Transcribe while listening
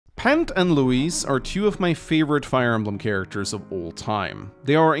Pent and Louise are two of my favorite Fire Emblem characters of all time.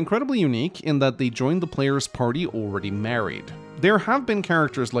 They are incredibly unique in that they joined the player's party already married. There have been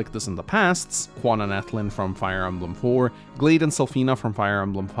characters like this in the past, Quan and Ethlyn from Fire Emblem 4, Glade and Selphina from Fire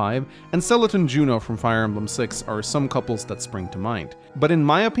Emblem 5, and Celat and Juno from Fire Emblem 6 are some couples that spring to mind. But in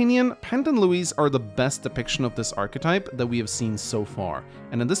my opinion, Pent and Louise are the best depiction of this archetype that we have seen so far,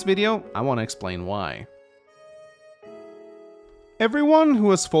 and in this video, I want to explain why. Everyone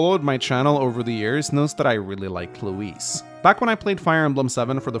who has followed my channel over the years knows that I really like Louise. Back when I played Fire Emblem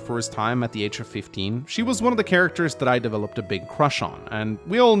 7 for the first time at the age of 15, she was one of the characters that I developed a big crush on, and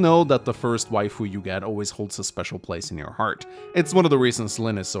we all know that the first waifu you get always holds a special place in your heart. It's one of the reasons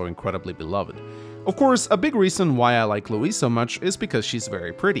Lyn is so incredibly beloved. Of course, a big reason why I like Louise so much is because she's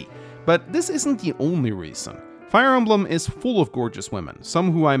very pretty, but this isn't the only reason. Fire Emblem is full of gorgeous women,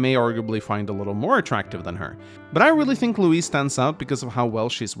 some who I may arguably find a little more attractive than her. But I really think Louise stands out because of how well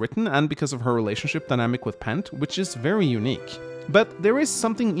she's written and because of her relationship dynamic with Pent, which is very unique. But there is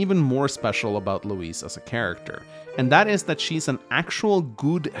something even more special about Louise as a character, and that is that she's an actual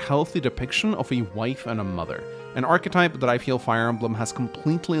good, healthy depiction of a wife and a mother, an archetype that I feel Fire Emblem has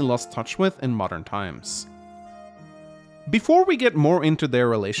completely lost touch with in modern times. Before we get more into their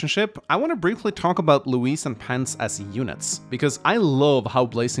relationship, I want to briefly talk about Louise and Pent as units, because I love how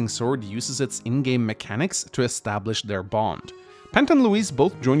Blazing Sword uses its in-game mechanics to establish their bond. Pent and Louise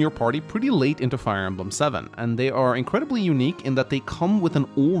both join your party pretty late into Fire Emblem 7, and they are incredibly unique in that they come with an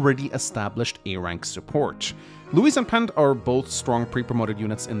already established A-rank support. Louise and Pent are both strong pre-promoted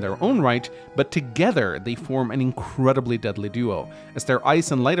units in their own right, but together they form an incredibly deadly duo, as their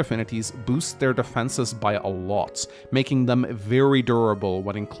ice and light affinities boost their defenses by a lot, making them very durable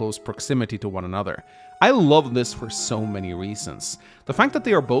when in close proximity to one another. I love this for so many reasons. The fact that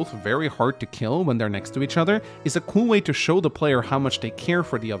they are both very hard to kill when they're next to each other is a cool way to show the player how much they care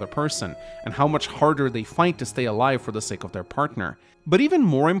for the other person, and how much harder they fight to stay alive for the sake of their partner. But even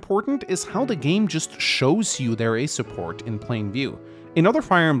more important is how the game just shows you their ace support in plain view. In other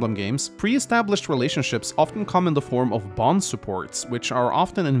Fire Emblem games, pre-established relationships often come in the form of bond supports, which are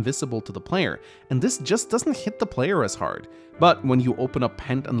often invisible to the player, and this just doesn't hit the player as hard. But when you open up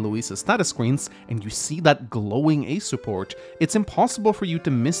Pent and Louise's status screens and you see that glowing ace support, it's impossible for you to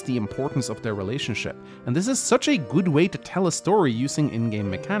miss the importance of their relationship, and this is such a good way to tell a story using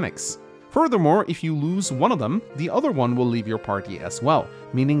in-game mechanics. Furthermore, if you lose one of them, the other one will leave your party as well,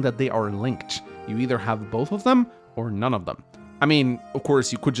 meaning that they are linked. You either have both of them or none of them. I mean, of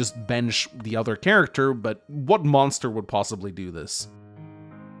course you could just bench the other character, but what monster would possibly do this?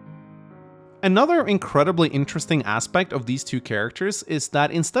 Another incredibly interesting aspect of these two characters is that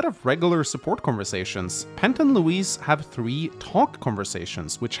instead of regular support conversations, Pent and Louise have 3 talk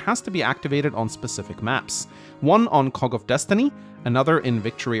conversations, which has to be activated on specific maps. One on Cog of Destiny, another in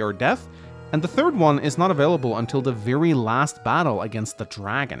Victory or Death, and the third one is not available until the very last battle against the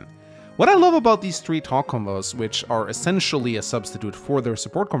dragon. What I love about these 3 talk convos, which are essentially a substitute for their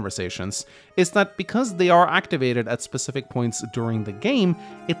support conversations, is that because they are activated at specific points during the game,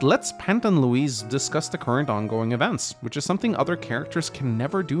 it lets Pent and Louise discuss the current ongoing events, which is something other characters can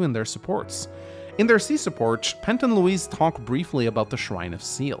never do in their supports. In their C support, Pent and Louise talk briefly about the Shrine of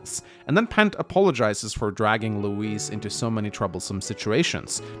Seals, and then Pent apologizes for dragging Louise into so many troublesome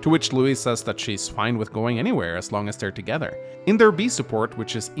situations, to which Louise says that she's fine with going anywhere as long as they're together. In their B support,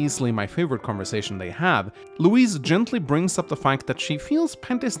 which is easily my favorite conversation they have, Louise gently brings up the fact that she feels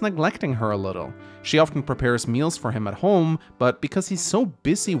Pent is neglecting her a little. She often prepares meals for him at home, but because he's so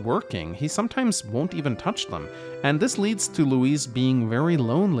busy working, he sometimes won't even touch them, and this leads to Louise being very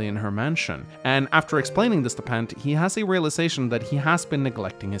lonely in her mansion. And after explaining this to Pent, he has a realization that he has been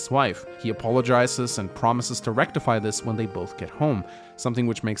neglecting his wife. He apologizes and promises to rectify this when they both get home, something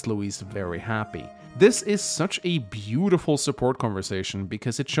which makes Louise very happy. This is such a beautiful support conversation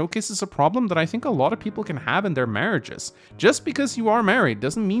because it showcases a problem that I think a lot of people can have in their marriages. Just because you are married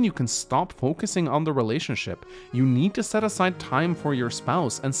doesn't mean you can stop focusing on the relationship. You need to set aside time for your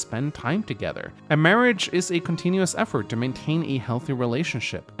spouse and spend time together. A marriage is a continuous effort to maintain a healthy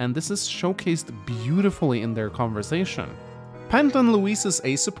relationship, and this is showcased beautifully in their conversation. Pent and Louise's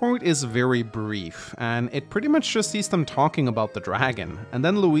A support is very brief, and it pretty much just sees them talking about the dragon, and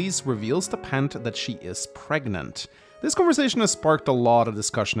then Louise reveals to Pent that she is pregnant. This conversation has sparked a lot of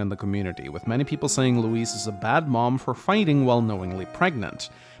discussion in the community, with many people saying Louise is a bad mom for fighting while knowingly pregnant.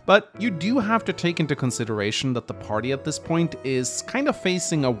 But you do have to take into consideration that the party at this point is kind of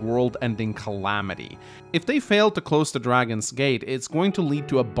facing a world-ending calamity. If they fail to close the Dragon's Gate, it's going to lead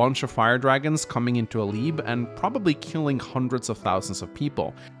to a bunch of fire dragons coming into Alib and probably killing hundreds of thousands of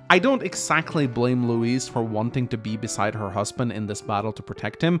people. I don't exactly blame Louise for wanting to be beside her husband in this battle to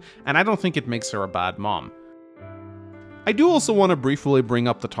protect him, and I don't think it makes her a bad mom. I do also want to briefly bring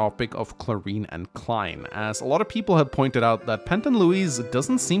up the topic of Clarine and Klein, as a lot of people have pointed out that Pent Louise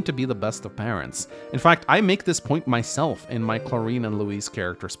doesn't seem to be the best of parents. In fact, I make this point myself in my Clarine and Louise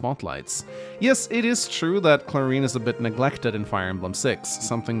character spotlights. Yes, it is true that Clarine is a bit neglected in Fire Emblem 6,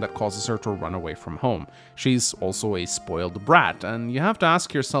 something that causes her to run away from home. She's also a spoiled brat, and you have to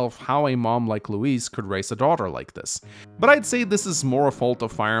ask yourself how a mom like Louise could raise a daughter like this. But I'd say this is more a fault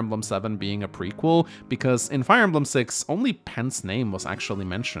of Fire Emblem 7 being a prequel, because in Fire Emblem 6, only Pent's name was actually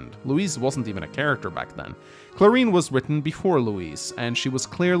mentioned. Louise wasn't even a character back then. Clarine was written before Louise, and she was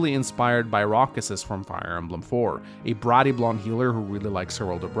clearly inspired by Rockes's from Fire Emblem 4, a bratty blonde healer who really likes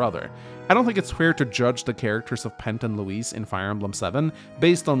her older brother. I don't think it's fair to judge the characters of Pent and Louise in Fire Emblem 7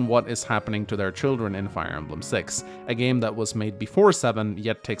 based on what is happening to their children in Fire Emblem 6, a game that was made before 7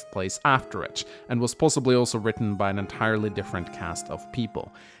 yet takes place after it, and was possibly also written by an entirely different cast of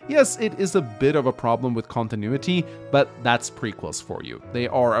people. Yes, it is a bit of a problem with continuity, but that's prequels for you. They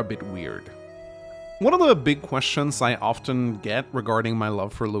are a bit weird. One of the big questions I often get regarding my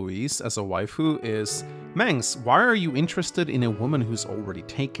love for Louise as a waifu is, Mangs, why are you interested in a woman who's already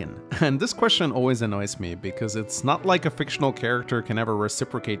taken? And this question always annoys me because it's not like a fictional character can ever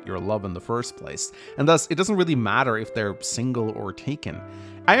reciprocate your love in the first place, and thus it doesn't really matter if they're single or taken.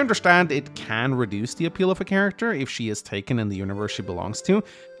 I understand it can reduce the appeal of a character if she is taken in the universe she belongs to.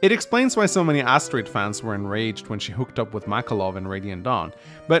 It explains why so many Astrid fans were enraged when she hooked up with Makalov in Radiant Dawn.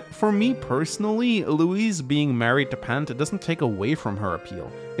 But for me personally, Louise being married to Pent doesn't take away from her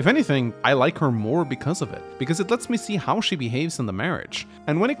appeal. If anything, I like her more because of it, because it lets me see how she behaves in the marriage.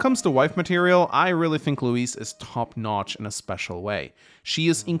 And when it comes to wife material, I really think Louise is top-notch in a special way. She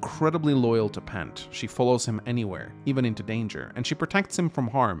is incredibly loyal to Pent. She follows him anywhere, even into danger, and she protects him from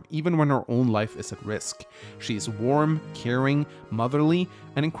harm, even when her own life is at risk. She is warm, caring, motherly,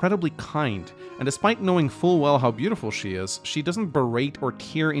 and incredibly kind, and despite knowing full well how beautiful she is, she doesn't berate or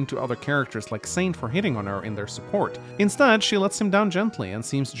tear into other characters like Saint for hitting on her in their support. Instead, she lets him down gently and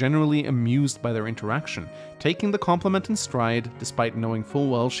seems genuinely amused by their interaction, taking the compliment in stride despite knowing full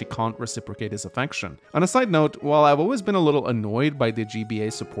well she can't reciprocate his affection. On a side note, while I've always been a little annoyed by the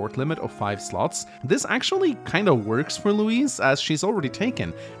GBA support limit of 5 slots, this actually kinda works for Louise as she's already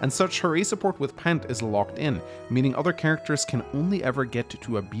taken, and such her A support with Pent is locked in, meaning other characters can only ever get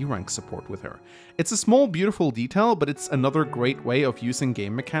to a B rank support with her. It's a small beautiful detail, but it's another great way of using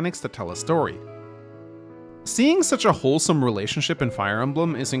game mechanics to tell a story. Seeing such a wholesome relationship in Fire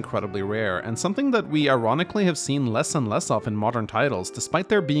Emblem is incredibly rare, and something that we ironically have seen less and less of in modern titles, despite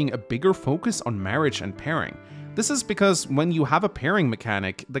there being a bigger focus on marriage and pairing. This is because when you have a pairing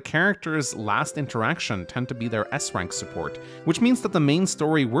mechanic, the character's last interaction tend to be their S-rank support, which means that the main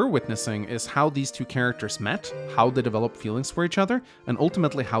story we're witnessing is how these two characters met, how they develop feelings for each other, and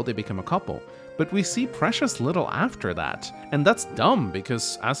ultimately how they become a couple. But we see precious little after that. And that's dumb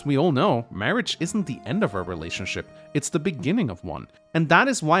because, as we all know, marriage isn't the end of a relationship, it's the beginning of one. And that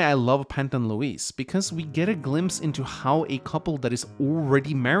is why I love Pent and Louise, because we get a glimpse into how a couple that is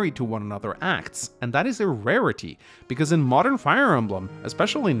already married to one another acts, and that is a rarity, because in modern Fire Emblem,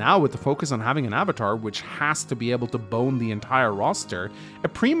 especially now with the focus on having an avatar which has to be able to bone the entire roster, a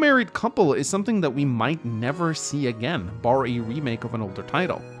pre-married couple is something that we might never see again, bar a remake of an older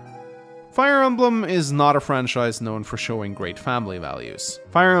title. Fire Emblem is not a franchise known for showing great family values.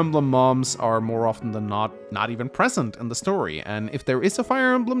 Fire Emblem moms are more often than not even present in the story, and if there is a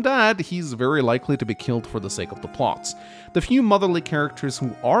Fire Emblem dad, he's very likely to be killed for the sake of the plots. The few motherly characters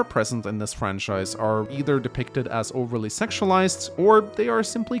who are present in this franchise are either depicted as overly sexualized, or they are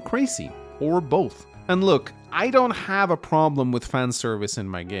simply crazy, or both. And look, I don't have a problem with fan service in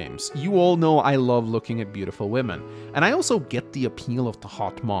my games. You all know I love looking at beautiful women, and I also get the appeal of the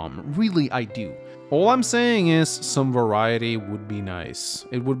hot mom, really I do. All I'm saying is some variety would be nice.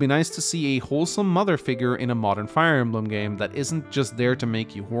 It would be nice to see a wholesome mother figure in a modern Fire Emblem game that isn't just there to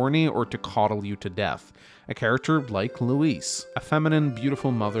make you horny or to coddle you to death. A character like Louise, a feminine,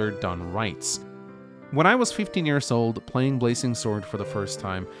 beautiful mother done right. When I was 15 years old, playing Blazing Sword for the first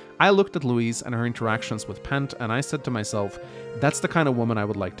time, I looked at Louise and her interactions with Pent, and I said to myself, that's the kind of woman I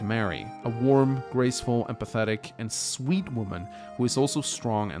would like to marry. A warm, graceful, empathetic, and sweet woman who is also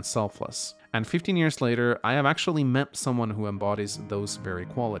strong and selfless. And 15 years later, I have actually met someone who embodies those very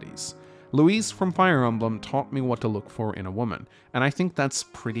qualities. Louise from Fire Emblem taught me what to look for in a woman, and I think that's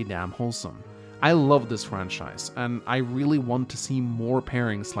pretty damn wholesome. I love this franchise, and I really want to see more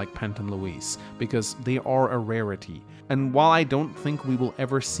pairings like Pent and Louise, because they are a rarity. And while I don't think we will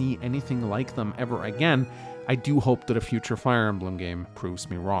ever see anything like them ever again, I do hope that a future Fire Emblem game proves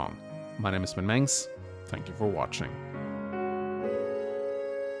me wrong. My name has been Mangs, thank you for watching.